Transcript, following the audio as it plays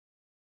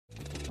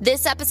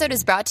This episode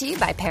is brought to you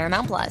by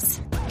Paramount Plus.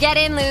 Get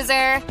in,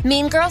 loser!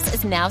 Mean Girls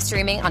is now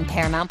streaming on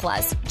Paramount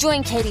Plus.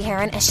 Join Katie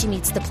Heron as she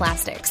meets the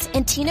plastics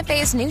in Tina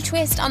Fey's new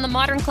twist on the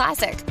modern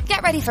classic.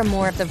 Get ready for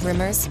more of the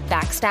rumors,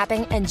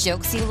 backstabbing, and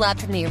jokes you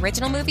loved from the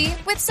original movie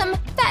with some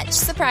fetch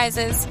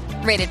surprises.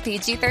 Rated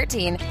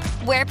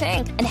PG-13. Wear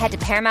pink and head to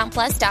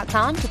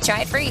ParamountPlus.com to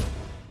try it free.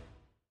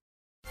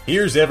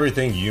 Here's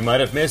everything you might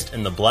have missed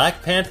in the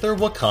Black Panther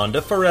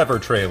Wakanda Forever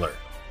trailer.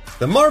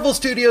 The Marvel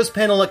Studios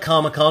panel at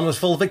Comic-Con was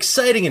full of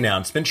exciting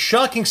announcements,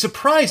 shocking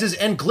surprises,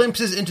 and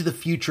glimpses into the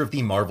future of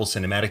the Marvel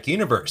Cinematic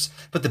Universe.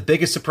 But the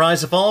biggest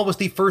surprise of all was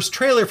the first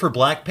trailer for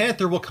Black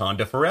Panther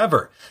Wakanda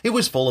Forever. It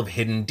was full of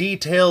hidden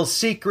details,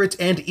 secrets,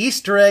 and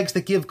Easter eggs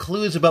that give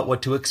clues about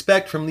what to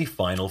expect from the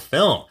final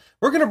film.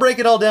 We're going to break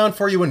it all down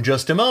for you in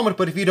just a moment,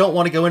 but if you don't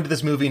want to go into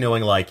this movie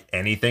knowing,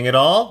 anything at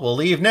all, we'll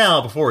leave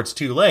now before it's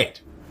too late.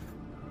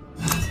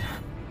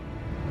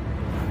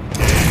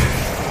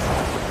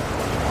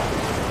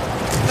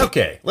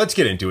 Okay, let's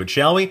get into it,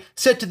 shall we?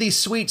 Set to the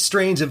sweet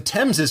strains of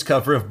Thames'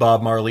 cover of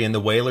Bob Marley and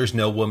the Wailers'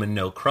 No Woman,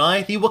 No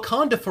Cry, the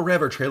Wakanda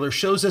Forever trailer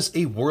shows us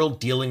a world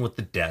dealing with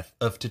the death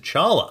of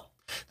T'Challa.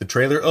 The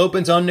trailer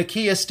opens on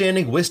Nakia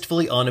standing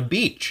wistfully on a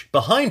beach.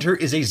 Behind her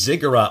is a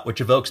ziggurat, which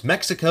evokes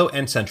Mexico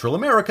and Central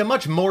America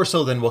much more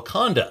so than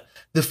Wakanda.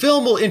 The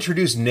film will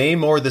introduce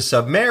Namor the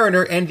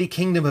Submariner and the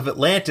Kingdom of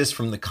Atlantis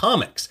from the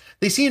comics.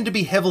 They seem to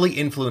be heavily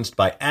influenced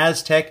by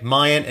Aztec,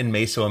 Mayan, and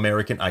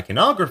Mesoamerican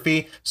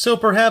iconography, so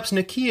perhaps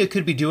Nakia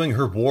could be doing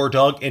her War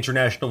Dog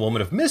International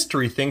Woman of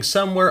Mystery thing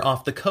somewhere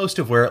off the coast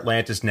of where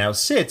Atlantis now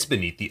sits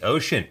beneath the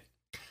ocean.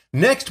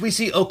 Next, we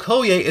see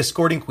Okoye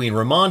escorting Queen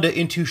Ramonda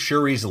into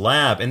Shuri's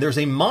lab, and there's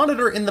a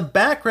monitor in the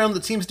background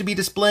that seems to be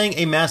displaying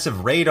a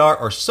massive radar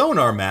or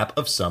sonar map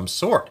of some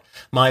sort.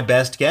 My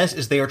best guess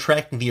is they are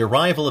tracking the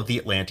arrival of the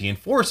Atlantean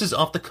forces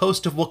off the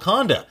coast of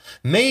Wakanda.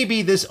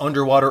 Maybe this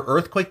underwater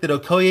earthquake that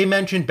Okoye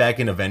mentioned back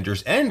in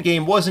Avengers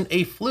Endgame wasn't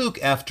a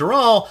fluke after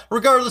all,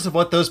 regardless of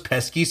what those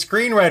pesky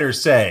screenwriters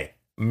say.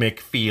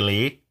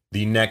 McFeely.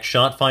 The next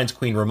shot finds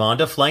Queen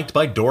Ramonda flanked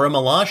by Dora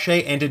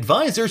Milaje and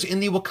advisors in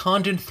the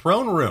Wakandan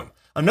throne room.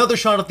 Another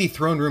shot of the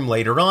throne room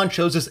later on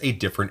shows us a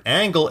different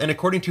angle, and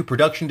according to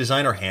production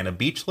designer Hannah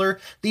Beachler,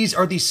 these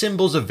are the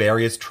symbols of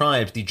various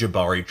tribes: the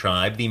Jabari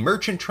tribe, the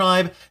Merchant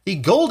tribe, the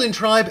Golden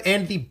tribe,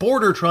 and the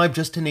Border tribe,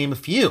 just to name a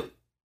few.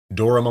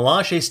 Dora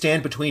Milaje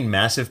stand between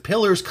massive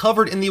pillars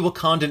covered in the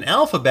Wakandan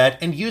alphabet,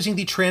 and using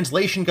the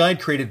translation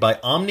guide created by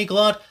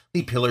Omniglot,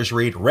 the pillars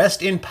read,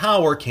 "Rest in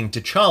power, King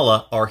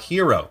T'Challa, our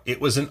hero. It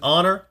was an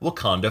honor,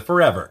 Wakanda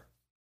forever."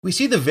 We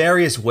see the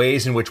various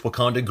ways in which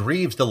Wakanda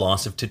grieves the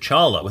loss of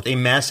T'Challa, with a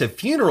massive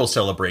funeral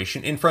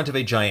celebration in front of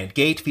a giant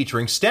gate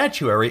featuring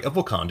statuary of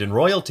Wakandan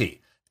royalty.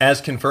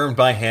 As confirmed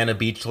by Hannah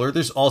Beachler,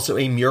 there's also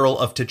a mural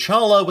of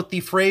T'Challa with the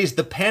phrase,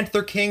 "The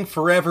Panther King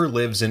forever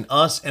lives in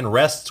us and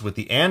rests with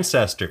the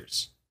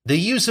ancestors." The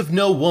use of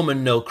No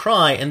Woman, No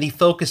Cry and the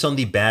focus on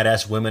the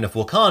badass women of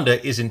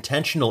Wakanda is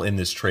intentional in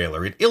this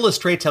trailer. It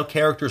illustrates how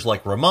characters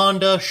like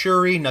Ramonda,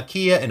 Shuri,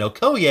 Nakia, and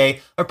Okoye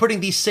are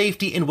putting the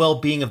safety and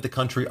well-being of the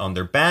country on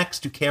their backs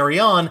to carry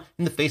on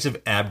in the face of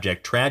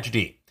abject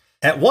tragedy.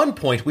 At one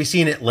point, we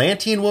see an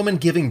Atlantean woman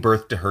giving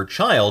birth to her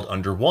child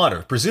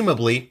underwater,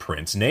 presumably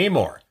Prince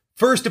Namor.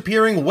 First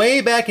appearing way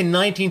back in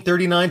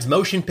 1939's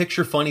Motion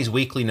Picture Funnies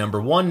Weekly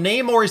 #1,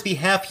 Namor is the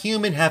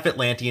half-human,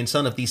 half-Atlantean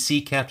son of the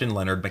sea captain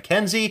Leonard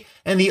Mackenzie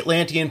and the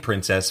Atlantean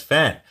princess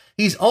Fen.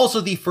 He's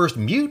also the first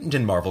mutant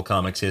in Marvel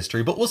Comics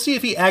history, but we'll see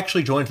if he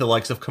actually joins the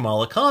likes of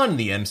Kamala Khan in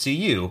the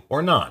MCU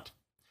or not.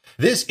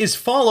 This is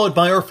followed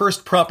by our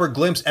first proper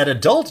glimpse at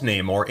adult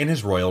Namor in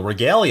his royal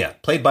regalia.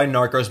 Played by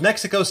Narcos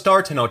Mexico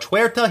star Tenoch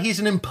Huerta, he's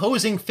an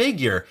imposing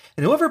figure,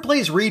 and whoever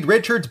plays Reed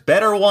Richards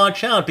better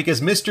watch out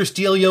because Mr.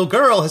 Steal Yo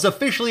Girl has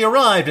officially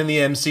arrived in the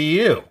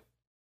MCU.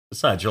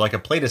 Besides, you're like a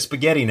plate of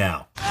spaghetti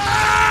now.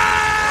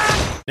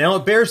 Now,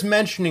 it bears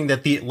mentioning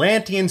that the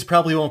Atlanteans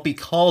probably won't be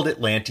called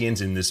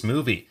Atlanteans in this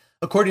movie.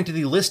 According to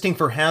the listing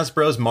for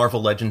Hasbro's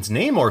Marvel Legends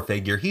Namor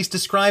figure, he's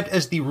described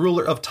as the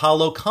ruler of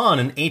Talokan,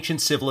 an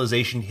ancient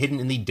civilization hidden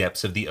in the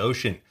depths of the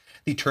ocean.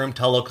 The term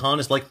Talokan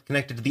is likely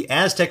connected to the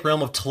Aztec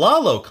realm of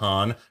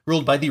Tlalocan,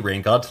 ruled by the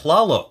rain god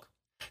Tlaloc.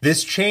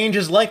 This change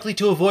is likely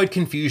to avoid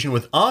confusion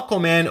with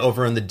Aquaman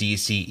over in the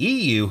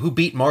DCEU, who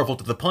beat Marvel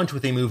to the punch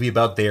with a movie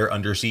about their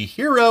undersea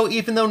hero,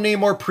 even though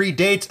Namor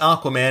predates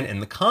Aquaman in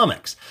the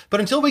comics. But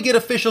until we get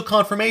official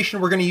confirmation,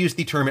 we're going to use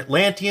the term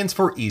Atlanteans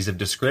for ease of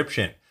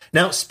description.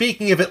 Now,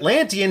 speaking of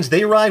Atlanteans,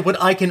 they ride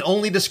what I can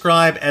only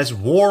describe as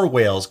war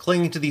whales,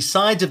 clinging to the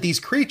sides of these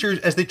creatures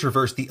as they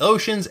traverse the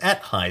oceans at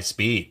high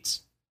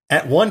speeds.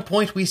 At one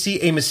point, we see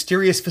a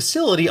mysterious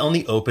facility on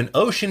the open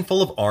ocean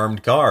full of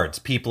armed guards.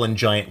 People in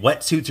giant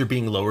wetsuits are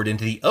being lowered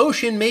into the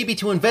ocean, maybe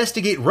to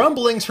investigate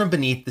rumblings from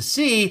beneath the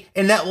sea,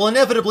 and that will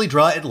inevitably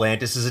draw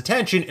Atlantis'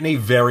 attention in a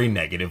very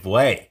negative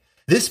way.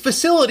 This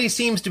facility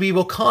seems to be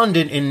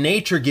Wakandan in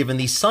nature given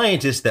the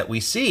scientists that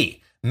we see.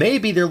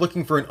 Maybe they're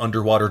looking for an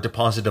underwater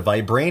deposit of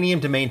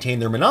vibranium to maintain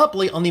their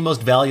monopoly on the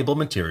most valuable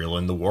material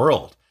in the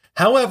world.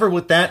 However,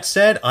 with that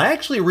said, I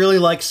actually really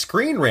like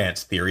Screen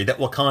Rant's theory that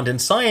Wakandan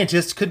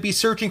scientists could be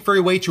searching for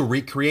a way to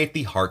recreate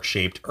the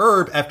heart-shaped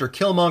herb after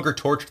Killmonger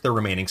torched their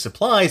remaining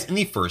supplies in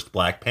the first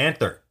Black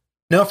Panther.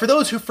 Now, for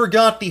those who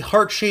forgot, the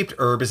heart-shaped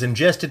herb is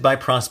ingested by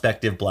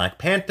prospective Black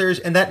Panthers,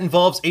 and that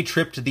involves a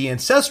trip to the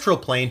ancestral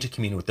plane to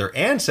commune with their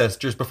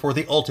ancestors before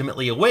they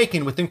ultimately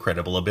awaken with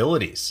incredible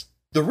abilities.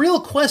 The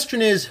real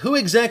question is, who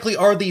exactly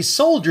are these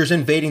soldiers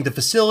invading the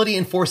facility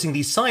and forcing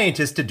these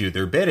scientists to do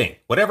their bidding?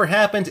 Whatever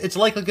happens, it's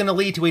likely going to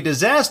lead to a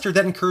disaster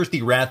that incurs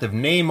the wrath of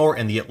Namor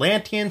and the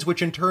Atlanteans,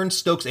 which in turn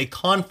stokes a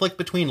conflict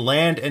between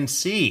land and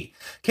sea.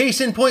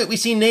 Case in point, we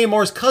see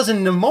Namor's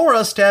cousin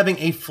Namora stabbing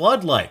a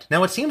floodlight.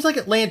 Now, it seems like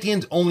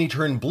Atlanteans only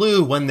turn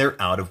blue when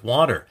they're out of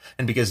water,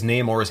 and because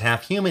Namor is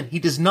half human, he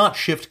does not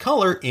shift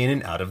color in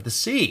and out of the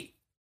sea.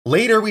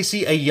 Later, we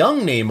see a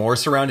young Namor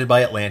surrounded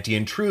by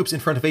Atlantean troops in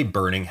front of a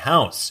burning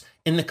house.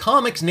 In the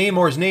comics,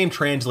 Namor's name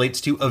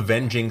translates to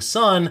Avenging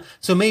Sun,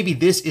 so maybe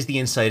this is the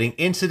inciting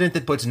incident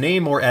that puts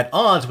Namor at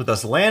odds with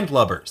us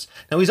landlubbers.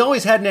 Now, he's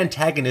always had an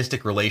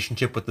antagonistic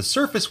relationship with the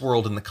surface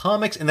world in the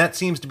comics, and that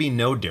seems to be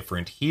no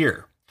different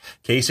here.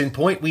 Case in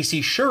point, we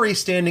see Shuri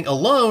standing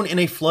alone in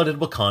a flooded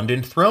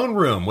Wakandan throne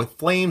room, with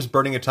flames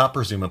burning atop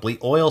presumably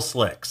oil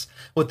slicks.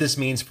 What this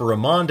means for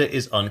Ramonda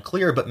is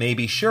unclear, but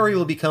maybe Shuri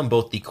will become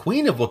both the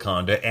Queen of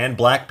Wakanda and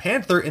Black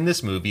Panther in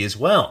this movie as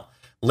well.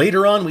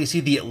 Later on, we see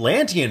the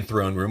Atlantean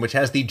throne room, which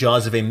has the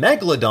jaws of a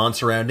megalodon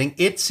surrounding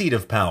its seat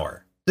of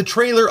power. The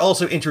trailer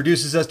also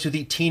introduces us to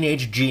the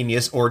teenage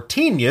genius, or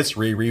Teenius,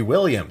 Riri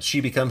Williams.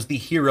 She becomes the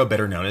hero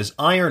better known as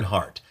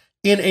Ironheart.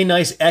 In a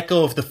nice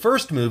echo of the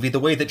first movie, the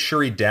way that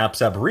Shuri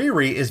daps up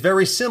Riri is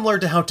very similar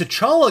to how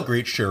T'Challa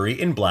greets Shuri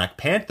in Black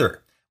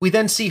Panther. We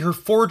then see her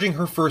forging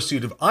her first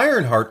suit of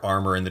Ironheart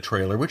armor in the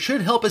trailer, which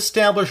should help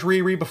establish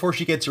Riri before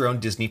she gets her own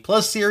Disney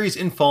Plus series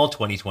in fall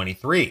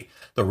 2023.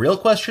 The real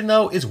question,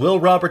 though, is will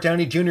Robert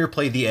Downey Jr.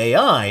 play the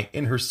AI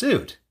in her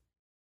suit?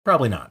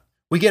 Probably not.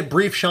 We get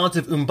brief shots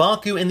of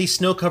M'Baku in the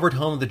snow-covered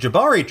home of the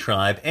Jabari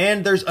tribe,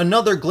 and there's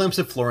another glimpse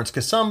of Florence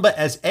Kasumba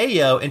as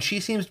Ayo, and she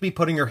seems to be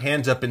putting her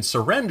hands up in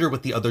surrender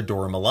with the other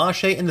Dora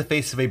Milaje in the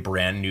face of a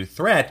brand new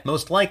threat,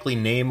 most likely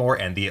Namor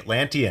and the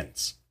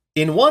Atlanteans.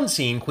 In one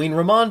scene, Queen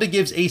Ramonda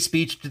gives a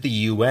speech to the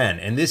UN,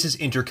 and this is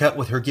intercut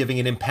with her giving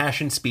an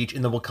impassioned speech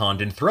in the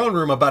Wakandan throne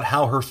room about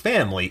how her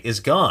family is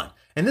gone.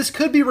 And this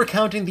could be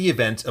recounting the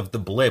events of the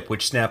blip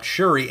which snapped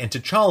Shuri and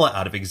T'Challa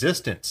out of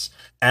existence.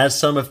 As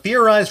some have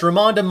theorized,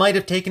 Ramonda might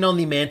have taken on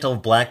the mantle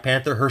of Black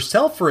Panther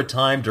herself for a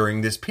time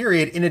during this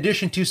period, in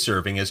addition to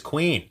serving as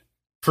queen.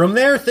 From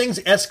there, things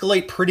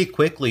escalate pretty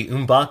quickly.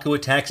 M'Baku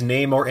attacks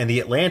Namor and the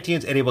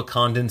Atlanteans at a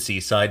Wakandan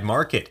seaside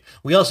market.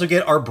 We also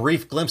get our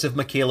brief glimpse of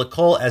Michaela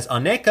Cole as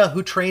Aneka,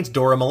 who trains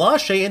Dora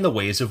Milaje in the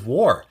ways of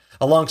war.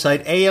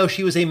 Alongside Ayo,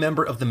 she was a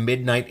member of the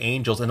Midnight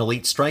Angels, an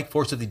elite strike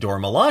force of the Dora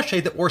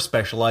Milaje that wore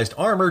specialized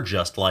armor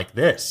just like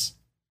this.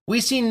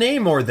 We see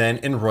Namor then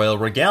in royal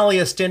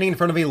regalia standing in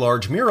front of a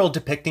large mural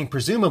depicting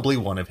presumably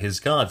one of his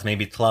gods,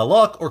 maybe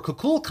Tlaloc or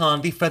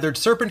Kukulkan, the feathered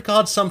serpent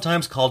god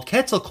sometimes called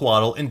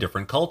Quetzalcoatl in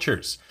different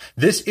cultures.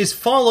 This is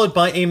followed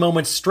by a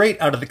moment straight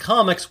out of the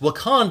comics,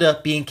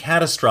 Wakanda being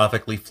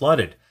catastrophically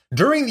flooded.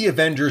 During the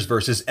Avengers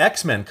vs.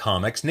 X-Men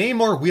comics,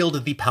 Namor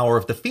wielded the power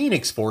of the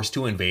Phoenix Force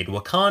to invade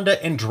Wakanda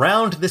and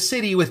drowned the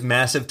city with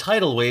massive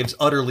tidal waves,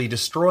 utterly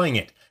destroying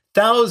it.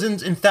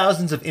 Thousands and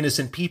thousands of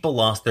innocent people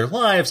lost their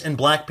lives, and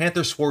Black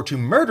Panther swore to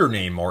murder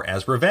Namor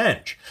as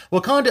revenge.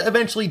 Wakanda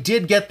eventually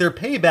did get their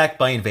payback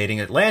by invading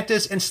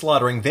Atlantis and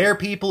slaughtering their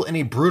people in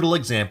a brutal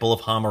example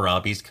of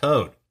Hammurabi's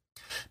Code.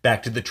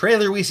 Back to the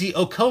trailer, we see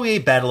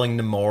Okoye battling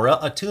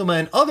Namora, Atuma,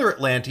 and other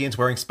Atlanteans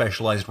wearing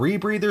specialized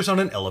rebreathers on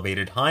an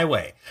elevated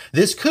highway.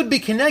 This could be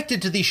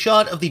connected to the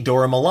shot of the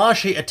Dora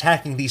Milaje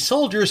attacking the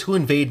soldiers who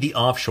invade the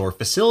offshore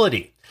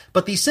facility.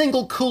 But the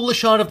single coolest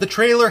shot of the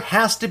trailer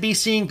has to be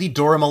seeing the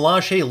Dora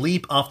Milaje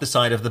leap off the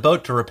side of the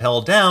boat to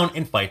rappel down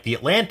and fight the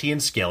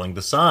Atlanteans scaling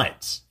the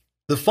sides.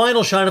 The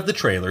final shot of the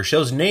trailer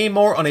shows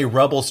Namor on a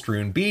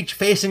rubble-strewn beach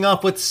facing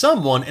off with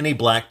someone in a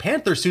Black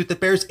Panther suit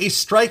that bears a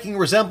striking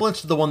resemblance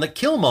to the one that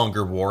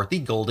Killmonger wore, the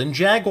Golden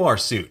Jaguar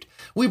suit.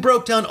 We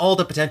broke down all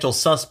the potential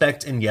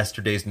suspects in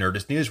yesterday's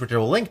Nerdist News, which I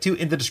will link to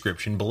in the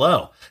description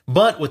below.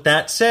 But with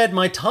that said,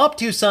 my top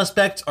two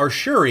suspects are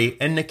Shuri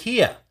and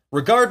Nakia.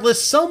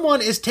 Regardless,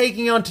 someone is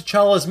taking on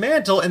T'Challa's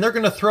mantle, and they're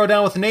going to throw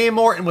down with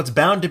Namor in what's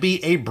bound to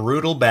be a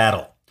brutal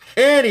battle.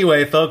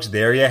 Anyway, folks,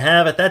 there you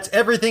have it. That's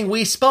everything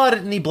we spotted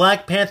in the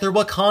Black Panther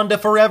Wakanda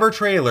Forever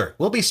trailer.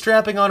 We'll be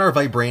strapping on our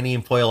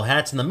vibranium foil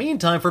hats in the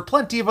meantime for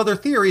plenty of other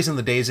theories in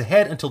the days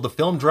ahead until the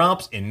film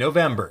drops in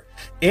November.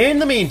 In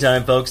the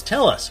meantime, folks,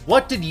 tell us,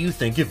 what did you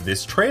think of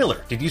this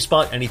trailer? Did you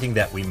spot anything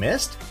that we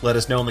missed? Let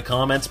us know in the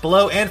comments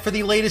below, and for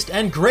the latest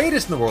and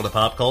greatest in the world of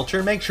pop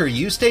culture, make sure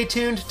you stay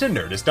tuned to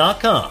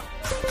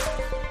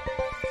Nerdist.com.